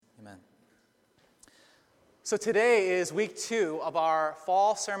So today is week 2 of our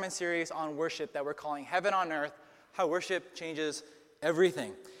fall sermon series on worship that we're calling Heaven on Earth, How Worship Changes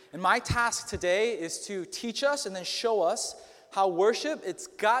Everything. And my task today is to teach us and then show us how worship, it's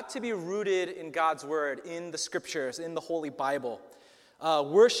got to be rooted in God's Word, in the Scriptures, in the Holy Bible.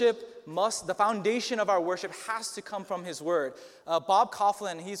 The foundation of our worship has to come from His Word. Bob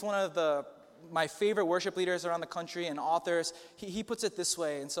Kauflin, he's one of my favorite worship leaders around the country and authors. He puts it this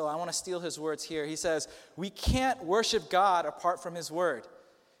way, and so I want to steal his words here. He says, we can't worship God apart from His Word.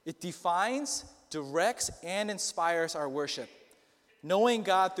 It defines, directs, and inspires our worship. Knowing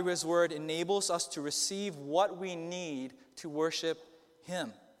God through His Word enables us to receive what we need to worship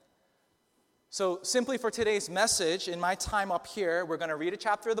Him. So simply for today's message, in my time up here, we're going to read a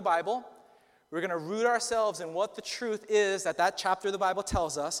chapter of the Bible. We're going to root ourselves in what the truth is that chapter of the Bible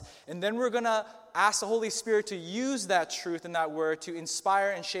tells us. And then we're going to ask the Holy Spirit to use that truth and that word to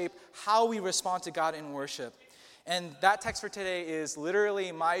inspire and shape how we respond to God in worship. And that text for today is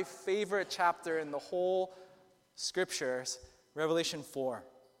literally my favorite chapter in the whole Scriptures, Revelation 4.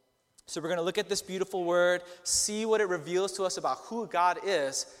 So we're going to look at this beautiful word, see what it reveals to us about who God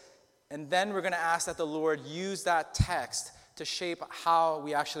is, and then we're going to ask that the Lord use that text to shape how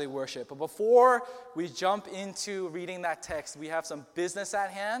we actually worship. But before we jump into reading that text, we have some business at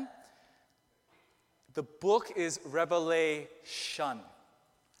hand. The book is Revelation.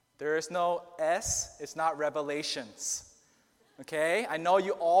 There is no S, it's not Revelations. Okay? I know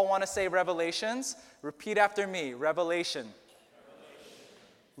you all want to say Revelations. Repeat after me, Revelation.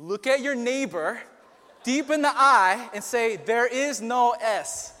 Look at your neighbor deep in the eye and say, there is no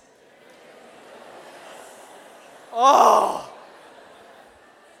S. Oh,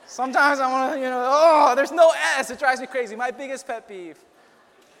 sometimes I want to, there's no S. It drives me crazy. My biggest pet peeve.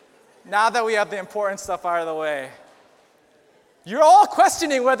 Now that we have the important stuff out of the way. You're all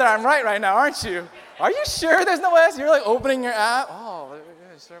questioning whether I'm right now, aren't you? Are you sure there's no S? You're like opening your app. Oh,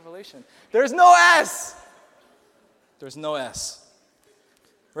 it's Revelation. There's no S. There's no S.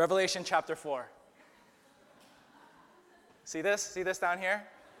 Revelation chapter 4. See this? See this down here?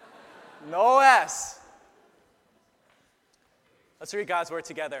 No S. Let's read God's word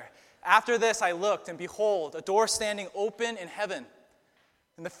together. After this I looked, and behold, a door standing open in heaven.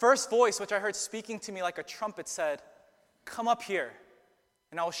 And the first voice which I heard speaking to me like a trumpet said, come up here,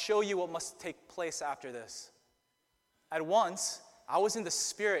 and I will show you what must take place after this. At once I was in the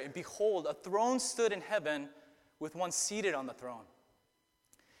Spirit, and behold, a throne stood in heaven with one seated on the throne.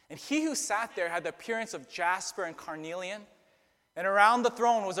 And he who sat there had the appearance of jasper and carnelian, and around the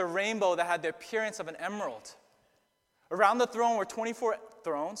throne was a rainbow that had the appearance of an emerald. Around the throne were 24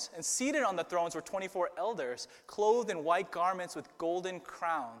 thrones, and seated on the thrones were 24 elders, clothed in white garments with golden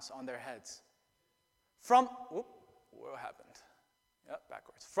crowns on their heads. What happened?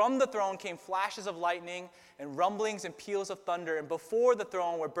 Backwards. From the throne came flashes of lightning and rumblings and peals of thunder, and before the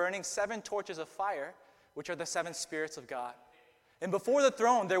throne were burning 7 torches of fire, which are the 7 spirits of God. And before the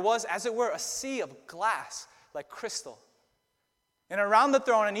throne there was, as it were, a sea of glass like crystal. And around the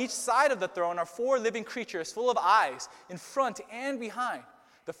throne, on each side of the throne, are 4 living creatures full of eyes, in front and behind.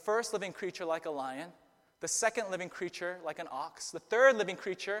 The first living creature like a lion, the second living creature like an ox, the third living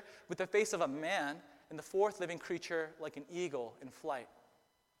creature with the face of a man, and the fourth living creature like an eagle in flight.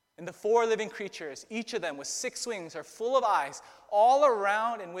 And the 4 living creatures, each of them with 6 wings, are full of eyes all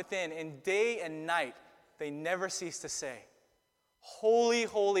around and within, and day and night they never cease to say, holy,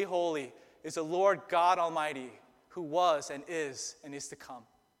 holy, holy is the Lord God Almighty, who was and is to come.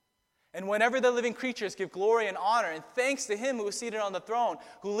 And whenever the living creatures give glory and honor and thanks to Him who is seated on the throne,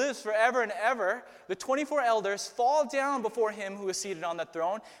 who lives forever and ever, the 24 elders fall down before Him who is seated on the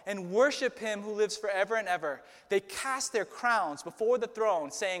throne and worship Him who lives forever and ever. They cast their crowns before the throne,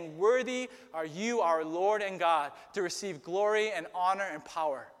 saying, worthy are you, our Lord and God, to receive glory and honor and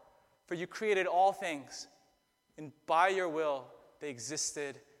power. For you created all things, and by your will they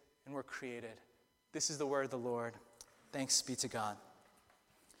existed and were created. This is the word of the Lord. Thanks be to God.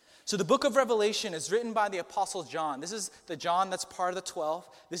 So the book of Revelation is written by the Apostle John. This is the John that's part of the 12.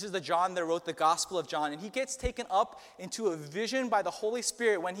 This is the John that wrote the Gospel of John. And he gets taken up into a vision by the Holy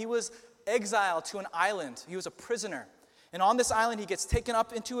Spirit when he was exiled to an island. He was a prisoner. And on this island, he gets taken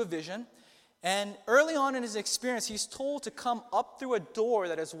up into a vision. And early on in his experience, he's told to come up through a door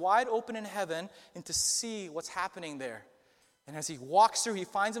that is wide open in heaven and to see what's happening there. And as he walks through, he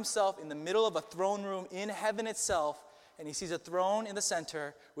finds himself in the middle of a throne room in heaven itself, and he sees a throne in the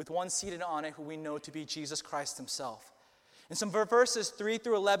center with one seated on it who we know to be Jesus Christ Himself. In some verses 3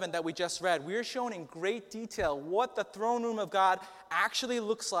 through 11 that we just read, we are shown in great detail what the throne room of God actually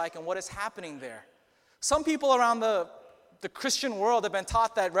looks like and what is happening there. Some people around the the Christian world have been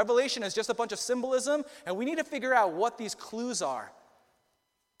taught that Revelation is just a bunch of symbolism, and we need to figure out what these clues are.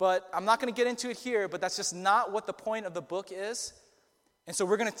 But I'm not going to get into it here, but that's just not what the point of the book is. And so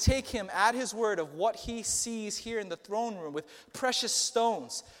we're going to take him at his word of what he sees here in the throne room with precious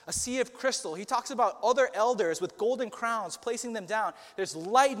stones, a sea of crystal. He talks about other elders with golden crowns, placing them down. There's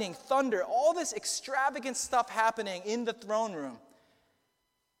lightning, thunder, all this extravagant stuff happening in the throne room.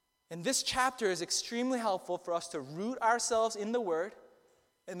 And this chapter is extremely helpful for us to root ourselves in the word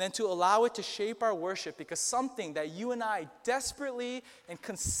and then to allow it to shape our worship, because something that you and I desperately and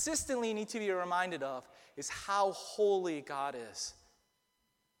consistently need to be reminded of is how holy God is.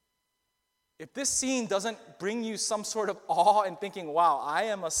 If this scene doesn't bring you some sort of awe and thinking, wow, I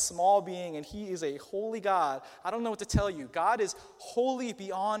am a small being and he is a holy God, I don't know what to tell you. God is holy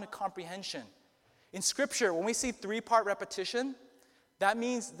beyond comprehension. In Scripture, when we see three-part repetition, that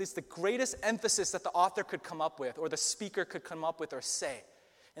means it's the greatest emphasis that the author could come up with or the speaker could come up with or say.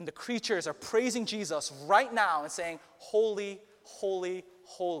 And the creatures are praising Jesus right now and saying, holy, holy,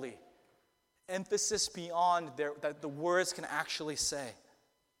 holy. Emphasis beyond that the words can actually say.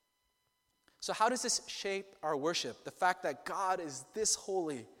 So how does this shape our worship? The fact that God is this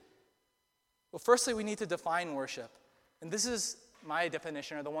holy. Well, firstly, we need to define worship. And this is my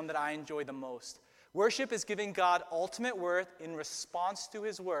definition, or the one that I enjoy the most. Worship is giving God ultimate worth in response to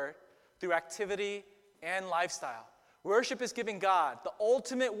his word through activity and lifestyle. Worship is giving God the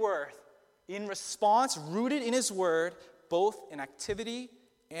ultimate worth in response, rooted in his word, both in activity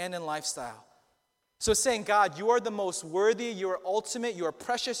and in lifestyle. So it's saying, God, you are the most worthy, you are ultimate, you are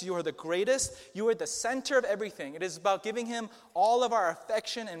precious, you are the greatest, you are the center of everything. It is about giving him all of our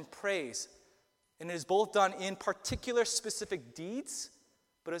affection and praise. And it is both done in particular specific deeds,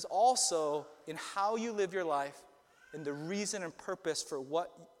 but is also in how you live your life and the reason and purpose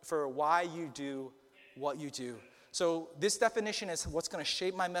for why you do what you do. So this definition is what's going to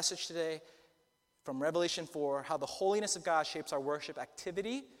shape my message today from Revelation 4, how the holiness of God shapes our worship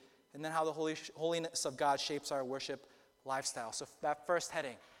activity, and then how the holiness of God shapes our worship lifestyle. So that first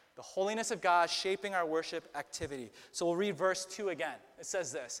heading, the holiness of God shaping our worship activity. So we'll read verse 2 again. It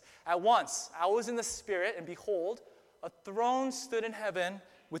says this: At once I was in the Spirit, and behold, a throne stood in heaven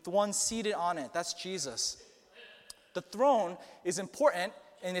with one seated on it. That's Jesus. The throne is important,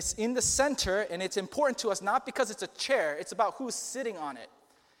 and it's in the center, and it's important to us not because it's a chair. It's about who's sitting on it.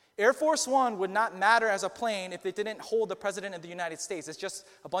 Air Force One would not matter as a plane if it didn't hold the President of the United States. It's just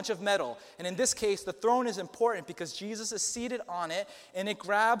a bunch of metal. And in this case, the throne is important because Jesus is seated on it, and it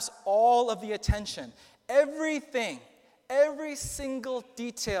grabs all of the attention. Everything, every single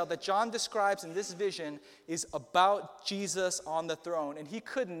detail that John describes in this vision is about Jesus on the throne. And he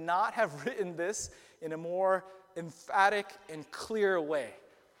could not have written this in a more emphatic and clear way.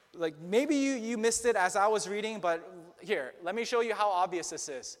 Like maybe you missed it as I was reading, but here, let me show you how obvious this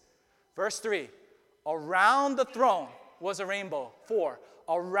is. Verse 3, around the throne was a rainbow. 4,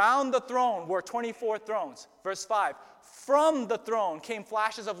 around the throne were 24 thrones. Verse 5, from the throne came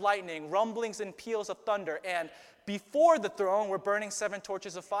flashes of lightning, rumblings and peals of thunder, and before the throne were burning 7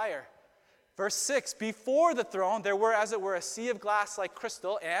 torches of fire. Verse 6, before the throne there were, as it were, a sea of glass like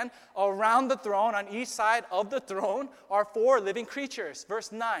crystal, and around the throne, on each side of the throne, are 4 living creatures.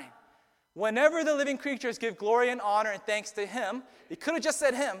 Verse 9, whenever the living creatures give glory and honor and thanks to him, he could have just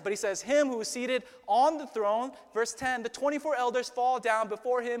said him, but he says him who is seated on the throne. Verse 10, the 24 elders fall down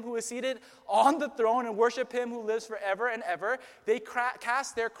before him who is seated on the throne and worship him who lives forever and ever. They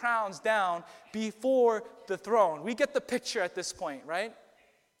cast their crowns down before the throne. We get the picture at this point, right?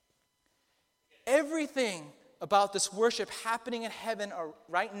 Everything about this worship happening in heaven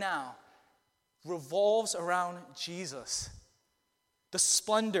right now revolves around Jesus. The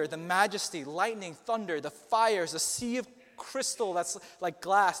splendor, the majesty, lightning, thunder, the fires, the sea of crystal that's like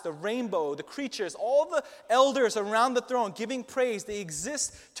glass, the rainbow, the creatures, all the elders around the throne giving praise. They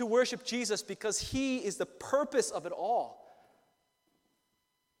exist to worship Jesus because he is the purpose of it all.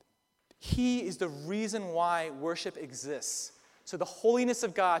 He is the reason why worship exists. So the holiness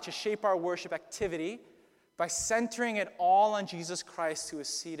of God should shape our worship activity by centering it all on Jesus Christ who is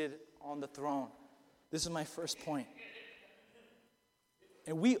seated on the throne. This is my first point.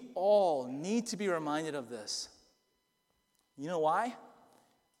 And we all need to be reminded of this. You know why?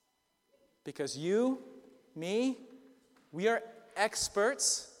 Because you, me, we are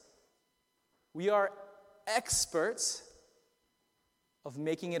experts. We are experts of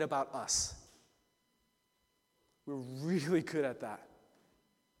making it about us. We're really good at that.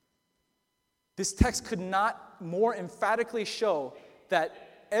 This text could not more emphatically show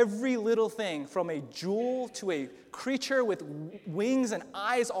that every little thing, from a jewel to a creature with wings and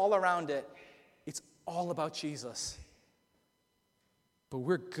eyes all around it, it's all about Jesus. but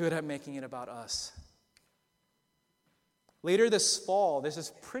we're good at making it about us. Later this fall, there's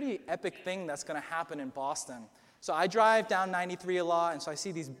this pretty epic thing that's going to happen in Boston. So I drive down 93 a lot, and so I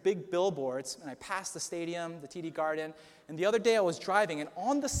see these big billboards, and I pass the stadium, the TD Garden, and the other day I was driving, and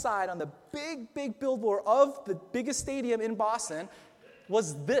on the side, on the big billboard of the biggest stadium in Boston,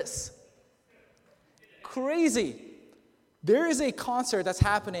 was this. Crazy. There is a concert that's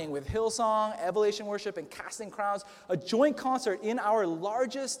happening with Hillsong, Evolution Worship, and Casting Crowns, a joint concert in our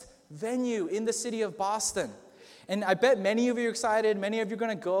largest venue in the city of Boston. And I bet many of you are excited, many of you are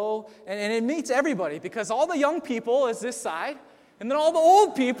going to go, and it meets everybody because all the young people is this side, and then all the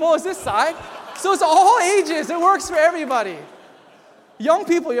old people is this side. So it's all ages. It works for everybody. Young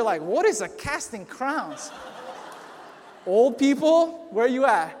people, you're like, what is a Casting Crowns? Old people, where are you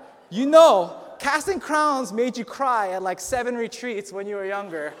at? You know, Casting Crowns made you cry at like 7 retreats when you were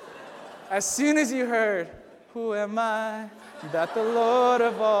younger. As soon as you heard, who am I, that the Lord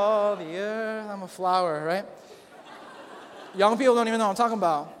of all the earth, I'm a flower, right? Young people don't even know what I'm talking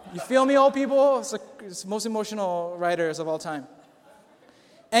about. You feel me, old people? It's the most emotional writers of all time.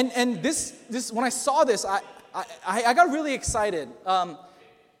 And this when I saw this, I got really excited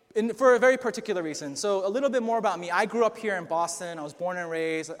for a very particular reason. So a little bit more about me. I grew up here in Boston. I was born and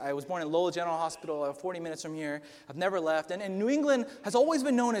raised. I was born in Lowell General Hospital, 40 minutes from here. I've never left. And New England has always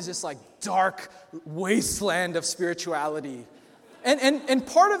been known as this like dark wasteland of spirituality. And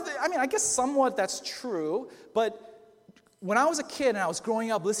part of I guess somewhat that's true, but when I was a kid and I was growing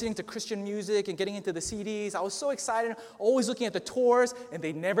up listening to Christian music and getting into the CDs, I was so excited, always looking at the tours, and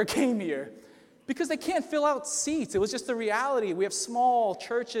they never came here because they can't fill out seats. It was just the reality. We have small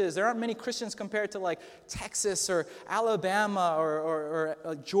churches. There aren't many Christians compared to like Texas or Alabama or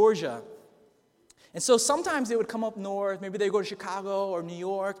Georgia. And so sometimes they would come up north. Maybe they'd go to Chicago or New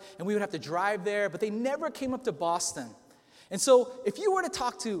York, and we would have to drive there, but they never came up to Boston. And so if you were to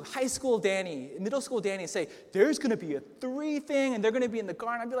talk to high school Danny, middle school Danny, and say, there's going to be a 3 thing, and they're going to be in the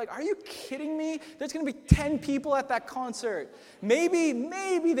garden, I'd be like, are you kidding me? There's going to be 10 people at that concert. Maybe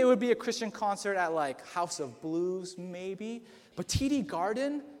there would be a Christian concert at like House of Blues, maybe. But TD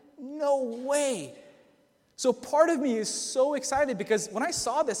Garden? No way. So part of me is so excited because when I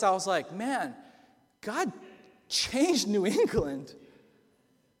saw this, I was like, man, God changed New England.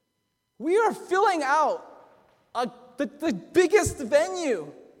 We are filling out the biggest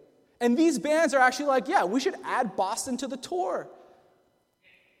venue. And these bands are actually like, yeah, we should add Boston to the tour.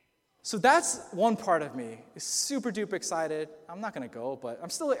 So that's one part of me. Is super duper excited. I'm not going to go, but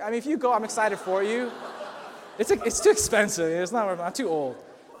if you go, I'm excited for you. It's too expensive. I'm too old.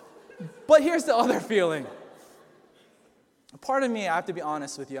 But here's the other feeling. Part of me, I have to be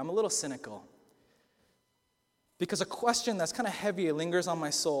honest with you, I'm a little cynical. Because a question that's kind of heavy lingers on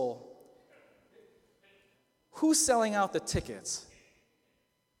my soul. Who's selling out the tickets?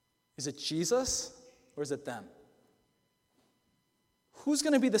 Is it Jesus or is it them? Who's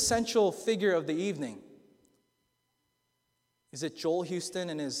going to be the central figure of the evening? Is it Joel Houston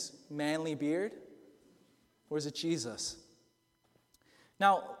and his manly beard? Or is it Jesus?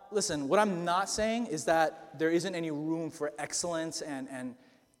 Now, listen, what I'm not saying is that there isn't any room for excellence and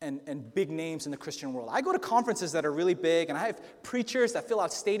big names in the Christian world. I go to conferences that are really big, and I have preachers that fill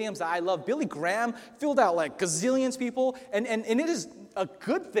out stadiums that I love. Billy Graham filled out like gazillions people, and it is a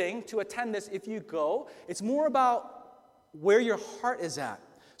good thing to attend this if you go. It's more about where your heart is at.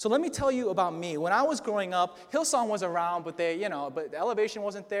 So let me tell you about me. When I was growing up, Hillsong was around, but the Elevation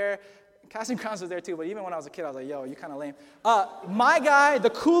wasn't there. Casting Crowns was there too, but even when I was a kid, I was like, yo, you kind of lame. My guy, the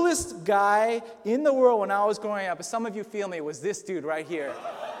coolest guy in the world when I was growing up, as some of you feel me, was this dude right here.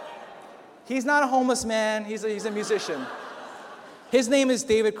 He's not a homeless man. He's a musician. His name is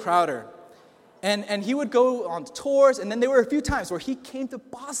David Crowder. And he would go on tours, and then there were a few times where he came to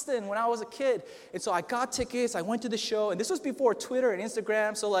Boston when I was a kid. And so I got tickets, I went to the show, and this was before Twitter and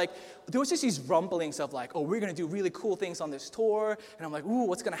Instagram, so like, there was just these rumblings of like, oh, we're going to do really cool things on this tour, and I'm like, ooh,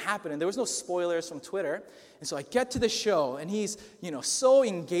 what's going to happen? And there was no spoilers from Twitter. And so I get to the show, and he's, so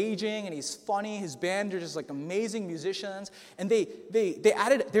engaging, and he's funny, his band are just like amazing musicians, and they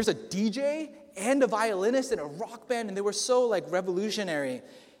added, there's a DJ and a violinist and a rock band, and they were so like revolutionary.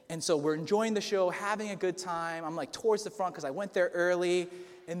 And so we're enjoying the show, having a good time. I'm like towards the front because I went there early.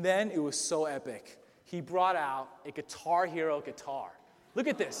 And then it was so epic. He brought out a Guitar Hero guitar. Look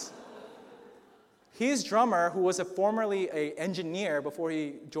at this. His drummer, who was formerly an engineer before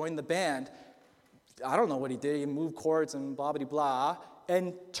he joined the band, I don't know what he did. He moved chords and blah, blah, blah.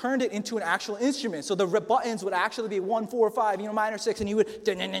 and turned it into an actual instrument. So the buttons would actually be 1, 4, 5, minor 6, and he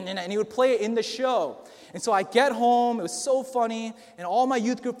would play it in the show. And so I get home, it was so funny, and all my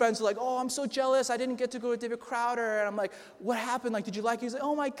youth group friends were like, oh, I'm so jealous, I didn't get to go to David Crowder. And I'm like, what happened? Like, did you like it? He's like,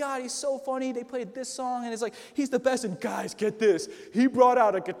 oh my God, he's so funny. They played this song, and it's like, he's the best. And guys, get this. He brought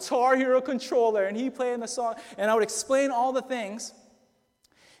out a Guitar Hero controller, and he played in the song, and I would explain all the things.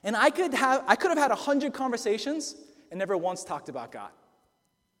 And I could have had 100 conversations and never once talked about God.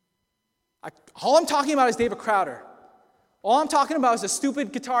 All I'm talking about is David Crowder. All I'm talking about is the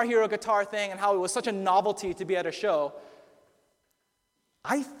stupid Guitar Hero guitar thing and how it was such a novelty to be at a show.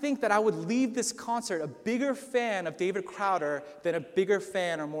 I think that I would leave this concert a bigger fan of David Crowder than a bigger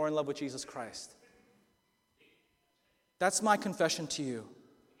fan or more in love with Jesus Christ. That's my confession to you.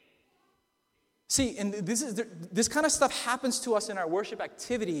 See, and this kind of stuff happens to us in our worship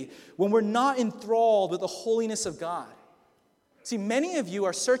activity when we're not enthralled with the holiness of God. See, many of you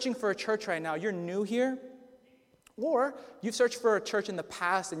are searching for a church right now. You're new here, or you've searched for a church in the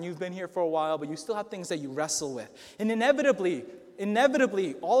past and you've been here for a while, but you still have things that you wrestle with. And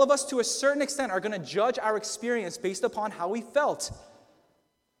inevitably, all of us to a certain extent are going to judge our experience based upon how we felt.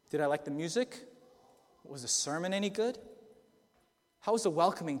 Did I like the music? Was the sermon any good? How was the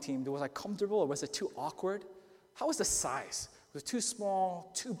welcoming team? Was I comfortable or was it too awkward? How was the size? Was it too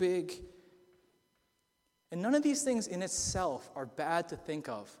small, too big? And none of these things in itself are bad to think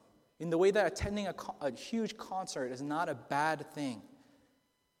of. In the way that attending a huge concert is not a bad thing.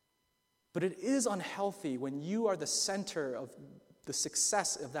 But it is unhealthy when you are the center of the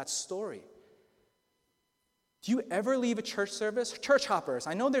success of that story. Do you ever leave a church service? Church hoppers,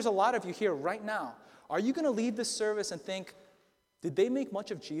 I know there's a lot of you here right now. Are you going to leave this service and think, did they make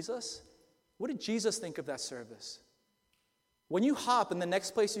much of Jesus? What did Jesus think of that service? When you hop in the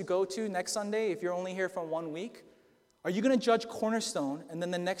next place you go to next Sunday, if you're only here for 1 week, are you going to judge Cornerstone and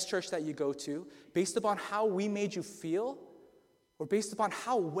then the next church that you go to based upon how we made you feel or based upon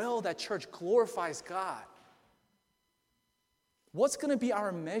how well that church glorifies God? What's going to be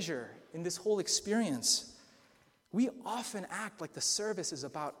our measure in this whole experience? We often act like the service is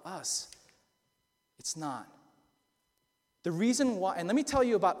about us. It's not. The reason why, and let me tell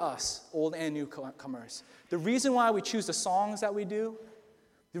you about us, old and newcomers. The reason why we choose the songs that we do,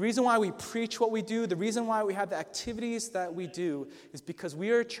 the reason why we preach what we do, the reason why we have the activities that we do is because we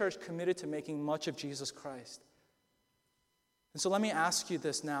are a church committed to making much of Jesus Christ. And so let me ask you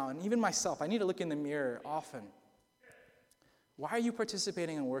this now, and even myself, I need to look in the mirror often. Why are you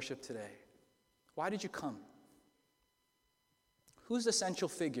participating in worship today? Why did you come? Who's the central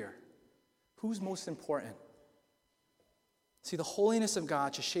figure? Who's most important? See, the holiness of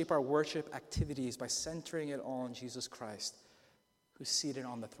God should shape our worship activities by centering it all on Jesus Christ, who's seated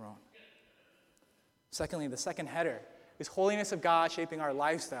on the throne. Secondly, the second header is holiness of God shaping our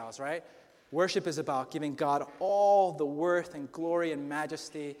lifestyles, right? Worship is about giving God all the worth and glory and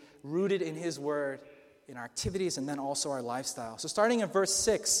majesty rooted in His word, in our activities, and then also our lifestyle. So starting in verse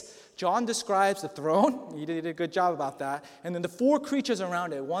 6, John describes the throne. He did a good job about that. And then the four creatures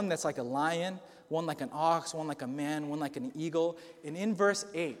around it, one that's like a lion, one like an ox, one like a man, one like an eagle. And in verse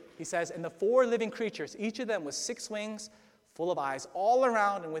 8, he says, and the four living creatures, each of them with 6 wings, full of eyes, all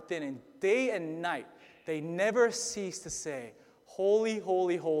around and within, and day and night, they never cease to say, holy,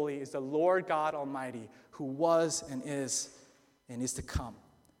 holy, holy is the Lord God Almighty, who was and is to come.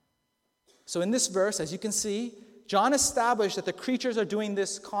 So in this verse, as you can see, John established that the creatures are doing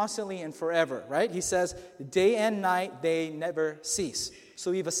this constantly and forever, right? He says, day and night, they never cease.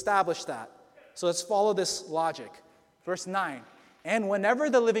 So we've established that. So let's follow this logic. Verse 9, and whenever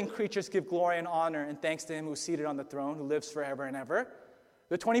the living creatures give glory and honor and thanks to Him who's seated on the throne, who lives forever and ever,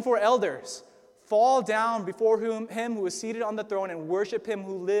 the 24 elders fall down before Him who is seated on the throne and worship Him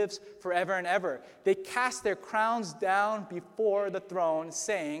who lives forever and ever. They cast their crowns down before the throne,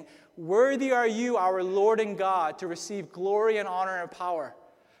 saying, worthy are you, our Lord and God, to receive glory and honor and power.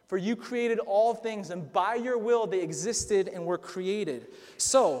 For you created all things, and by your will they existed and were created.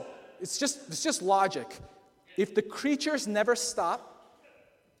 So, it's just logic. If the creatures never stop,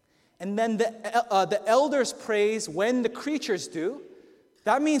 and then the elders praise when the creatures do,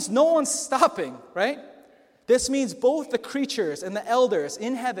 that means no one's stopping, right? This means both the creatures and the elders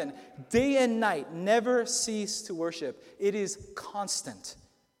in heaven, day and night, never cease to worship. It is constant.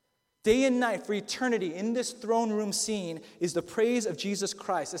 Day and night for eternity in this throne room scene is the praise of Jesus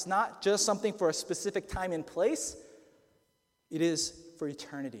Christ. It's not just something for a specific time and place. It is for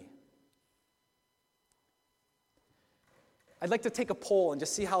eternity. I'd like to take a poll and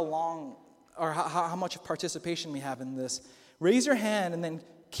just see how long or how much participation we have in this. Raise your hand and then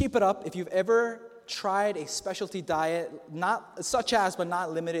keep it up if you've ever tried a specialty diet, such as but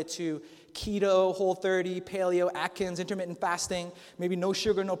not limited to keto, Whole30, paleo, Atkins, intermittent fasting, maybe no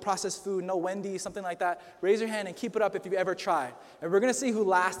sugar, no processed food, no Wendy's, something like that, raise your hand and keep it up if you've ever tried. And we're going to see who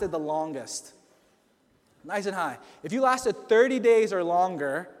lasted the longest. Nice and high. If you lasted 30 days or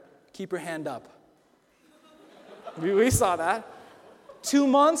longer, keep your hand up. We saw that. 2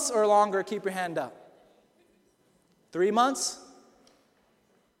 months or longer, keep your hand up. 3 months?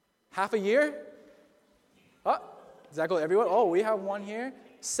 Half a year? Oh, does that go to everyone? Oh, we have one here.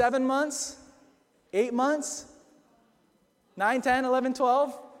 7 months? 8 months? 9, 10, 11,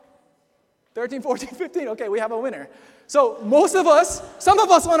 12? 13, 14, 15? Okay, we have a winner. So some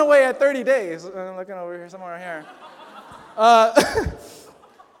of us went away at 30 days. I'm looking over here, somewhere here.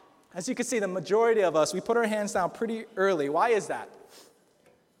 As you can see, the majority of us, we put our hands down pretty early. Why is that?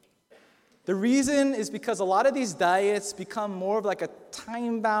 The reason is because a lot of these diets become more of like a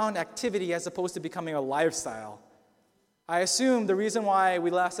time-bound activity as opposed to becoming a lifestyle. I assume the reason why we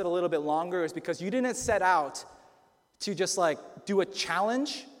lasted a little bit longer is because you didn't set out to just like do a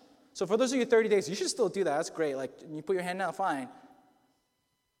challenge. So for those of you 30 days, you should still do that. That's great. Like, you put your hand down, fine.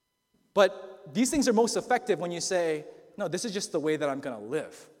 But these things are most effective when you say, no, this is just the way that I'm going to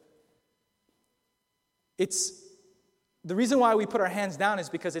live. The reason why we put our hands down is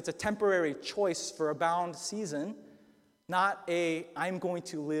because it's a temporary choice for a bound season, not I'm going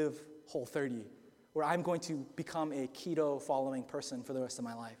to live Whole30, or I'm going to become a keto following person for the rest of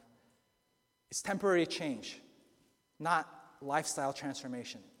my life. It's temporary change, not lifestyle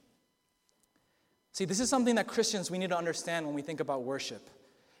transformation. See, this is something that Christians, we need to understand when we think about worship.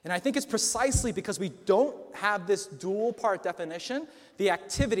 And I think it's precisely because we don't have this dual part definition. The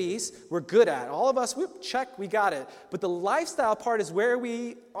activities we're good at. All of us, whoop, check, we got it. But the lifestyle part is where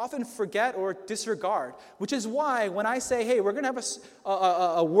we often forget or disregard, which is why when I say, hey, we're going to have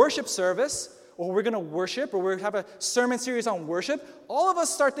a worship service, or we're going to worship, or we're going to have a sermon series on worship, all of us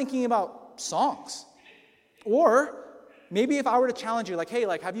start thinking about songs. Or maybe if I were to challenge you, like, hey,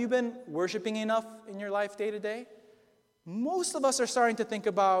 have you been worshiping enough in your life day to day? Most of us are starting to think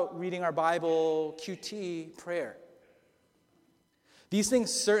about reading our Bible, QT, prayer. These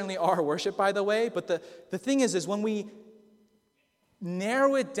things certainly are worship, by the way, but the thing is when we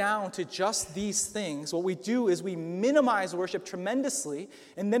narrow it down to just these things, what we do is we minimize worship tremendously,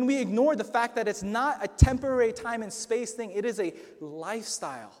 and then we ignore the fact that it's not a temporary time and space thing, it is a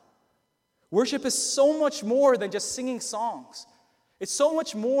lifestyle. Worship is so much more than just singing songs. It's so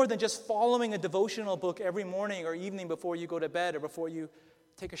much more than just following a devotional book every morning or evening before you go to bed or before you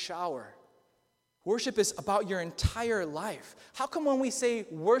take a shower. Worship is about your entire life. How come when we say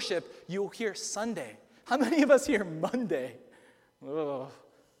worship, you'll hear Sunday? How many of us hear Monday? Ugh,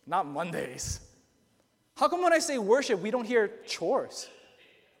 not Mondays. How come when I say worship, we don't hear chores?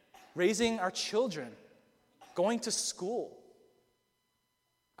 Raising our children, going to school.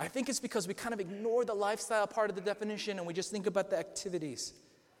 I think it's because we kind of ignore the lifestyle part of the definition and we just think about the activities.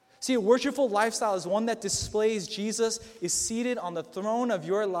 See, a worshipful lifestyle is one that displays Jesus is seated on the throne of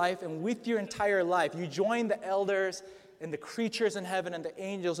your life, and with your entire life, you join the elders and the creatures in heaven and the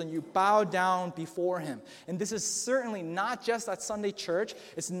angels, and you bow down before him. And this is certainly not just at Sunday church.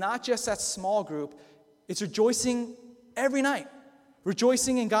 It's not just at small group. It's rejoicing every night.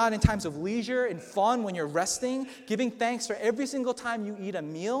 Rejoicing in God in times of leisure and fun when you're resting, giving thanks for every single time you eat a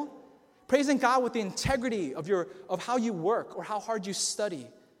meal, praising God with the integrity of how you work or how hard you study,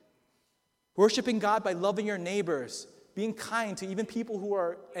 worshiping God by loving your neighbors, being kind to even people who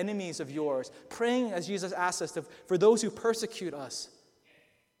are enemies of yours, praying as Jesus asked us for those who persecute us.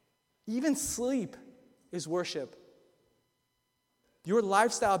 Even sleep is worship. Your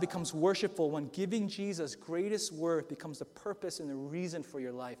lifestyle becomes worshipful when giving Jesus greatest worth becomes the purpose and the reason for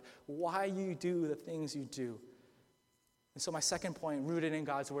your life, why you do the things you do. And so my second point, rooted in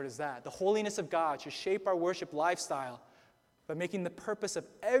God's word, is that the holiness of God should shape our worship lifestyle by making the purpose of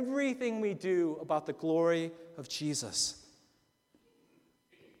everything we do about the glory of Jesus.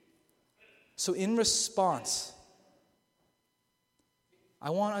 So in response, I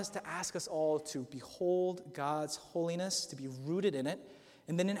want us to ask us all to behold God's holiness, to be rooted in it.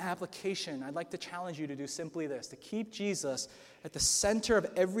 And then in application, I'd like to challenge you to do simply this, to keep Jesus at the center of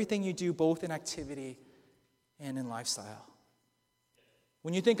everything you do, both in activity and in lifestyle.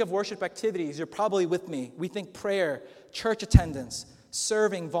 When you think of worship activities, you're probably with me. We think prayer, church attendance,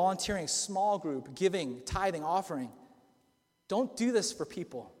 serving, volunteering, small group, giving, tithing, offering. Don't do this for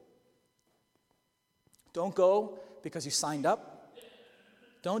people. Don't go because you signed up.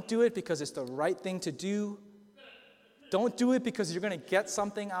 Don't do it because it's the right thing to do. Don't do it because you're going to get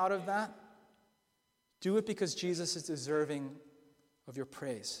something out of that. Do it because Jesus is deserving of your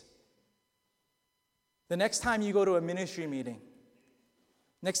praise. The next time you go to a ministry meeting,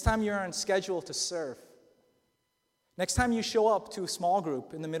 next time you're on schedule to serve, next time you show up to a small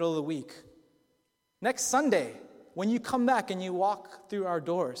group in the middle of the week, next Sunday when you come back and you walk through our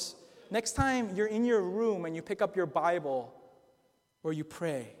doors, next time you're in your room and you pick up your Bible or you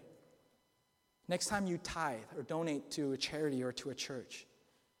pray, next time you tithe or donate to a charity or to a church,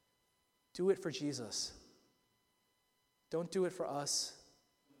 do it for Jesus. Don't do it for us.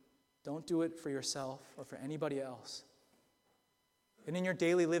 Don't do it for yourself or for anybody else. And in your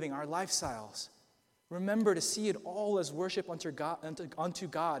daily living, our lifestyles, remember to see it all as worship unto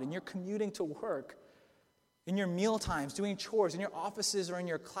God. In your commuting to work, in your meal times, doing chores, in your offices or in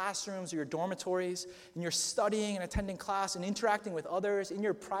your classrooms or your dormitories, in your studying and attending class and interacting with others, in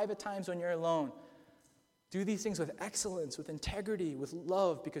your private times when you're alone. Do these things with excellence, with integrity, with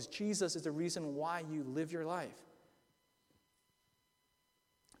love, because Jesus is the reason why you live your life.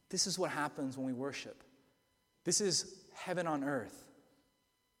 This is what happens when we worship. This is heaven on earth.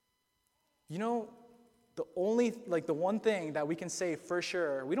 You know, the one thing that we can say for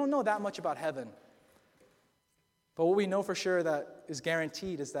sure, we don't know that much about heaven. But what we know for sure that is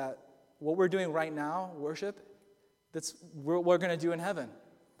guaranteed is that what we're doing right now, worship, that's what we're going to do in heaven.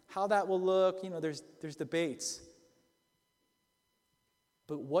 How that will look, there's debates.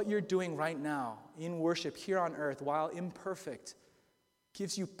 But what you're doing right now in worship here on earth, while imperfect,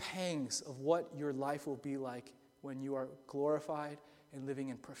 gives you pangs of what your life will be like when you are glorified and living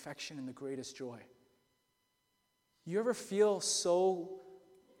in perfection and the greatest joy. You ever feel it's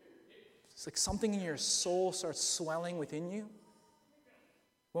like something in your soul starts swelling within you?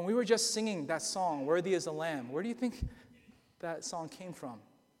 When we were just singing that song, Worthy is the Lamb, where do you think that song came from?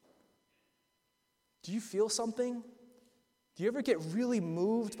 Do you feel something? Do you ever get really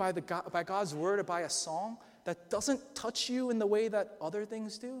moved by God's word or by a song that doesn't touch you in the way that other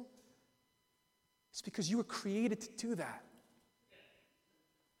things do? It's because you were created to do that.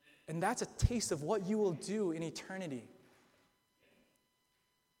 And that's a taste of what you will do in eternity.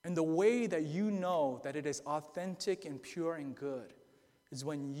 And the way that you know that it is authentic and pure and good is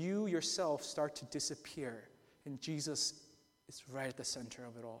when you yourself start to disappear and Jesus is right at the center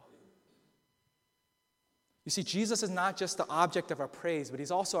of it all. You see, Jesus is not just the object of our praise, but he's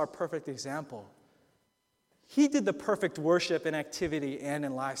also our perfect example. He did the perfect worship in activity and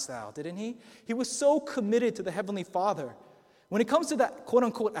in lifestyle, didn't he? He was so committed to the Heavenly Father. When it comes to that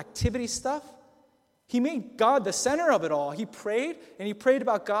quote-unquote activity stuff, he made God the center of it all. He prayed, and he prayed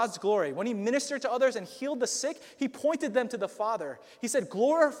about God's glory. When he ministered to others and healed the sick, he pointed them to the Father. He said,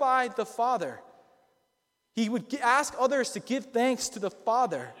 glorify the Father. He would ask others to give thanks to the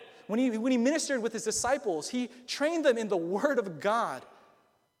Father. When he ministered with his disciples, he trained them in the Word of God.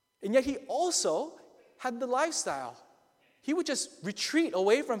 And yet he also had the lifestyle. He would just retreat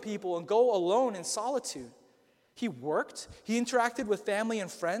away from people and go alone in solitude. He worked. He interacted with family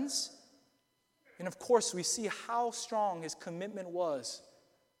and friends. And of course, we see how strong his commitment was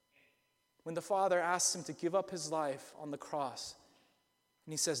when the Father asks him to give up his life on the cross.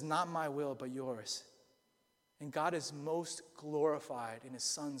 And he says, not my will, but yours. And God is most glorified in his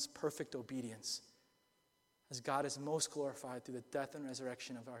Son's perfect obedience, as God is most glorified through the death and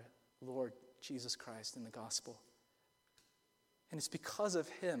resurrection of our Lord Jesus Christ in the gospel. And it's because of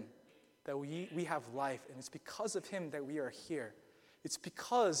him that we have life, and it's because of him that we are here. It's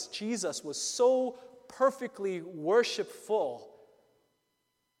because Jesus was so perfectly worshipful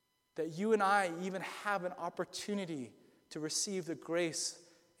that you and I even have an opportunity to receive the grace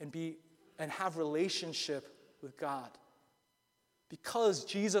and have relationship with God. Because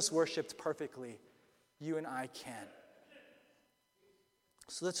Jesus worshiped perfectly, you and I can.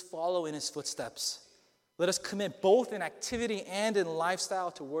 So let's follow in his footsteps. Let us commit both in activity and in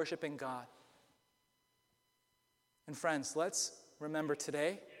lifestyle to worshiping God. And friends, let's remember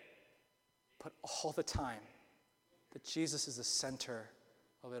today, but all the time, that Jesus is the center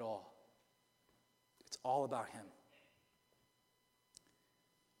of it all. It's all about him.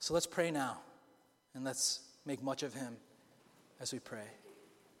 So let's pray now, and let's make much of him as we pray.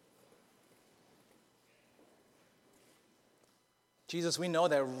 Jesus, we know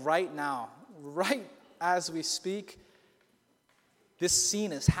that right now, right as we speak, this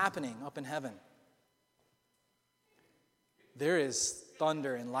scene is happening up in heaven. There is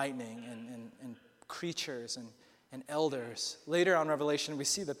thunder and lightning and creatures and elders. Later on in Revelation, we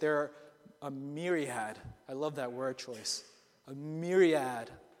see that there are a myriad, I love that word choice, a myriad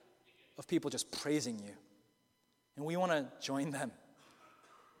of people just praising you. And we want to join them.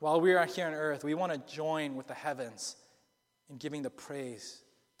 While we are here on earth, we want to join with the heavens in giving the praise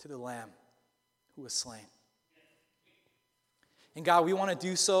to the Lamb who was slain. And God, we want to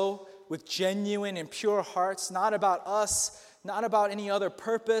do so with genuine and pure hearts, not about us, not about any other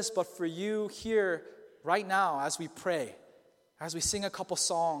purpose, but for you here right now as we pray, as we sing a couple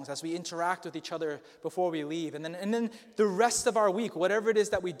songs, as we interact with each other before we leave. And then the rest of our week, whatever it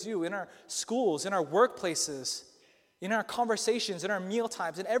is that we do in our schools, in our workplaces, in our conversations, in our meal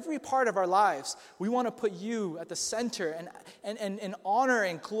times, in every part of our lives, we want to put you at the center and honor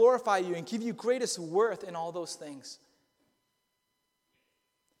and glorify you and give you greatest worth in all those things.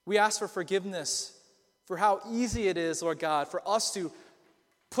 We ask for forgiveness for how easy it is, Lord God, for us to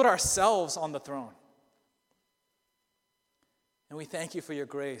put ourselves on the throne. And we thank you for your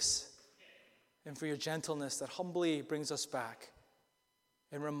grace and for your gentleness that humbly brings us back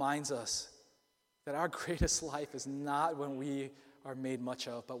and reminds us that our greatest life is not when we are made much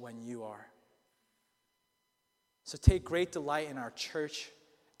of, but when you are. So take great delight in our church.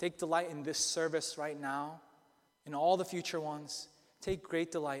 Take delight in this service right now, in all the future ones. Take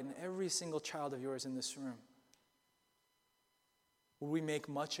great delight in every single child of yours in this room. Will we make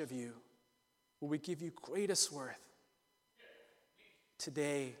much of you? Will we give you greatest worth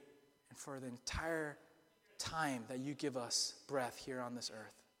today and for the entire time that you give us breath here on this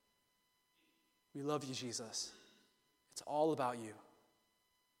earth? We love you, Jesus. It's all about you.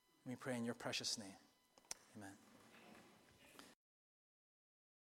 We pray in your precious name.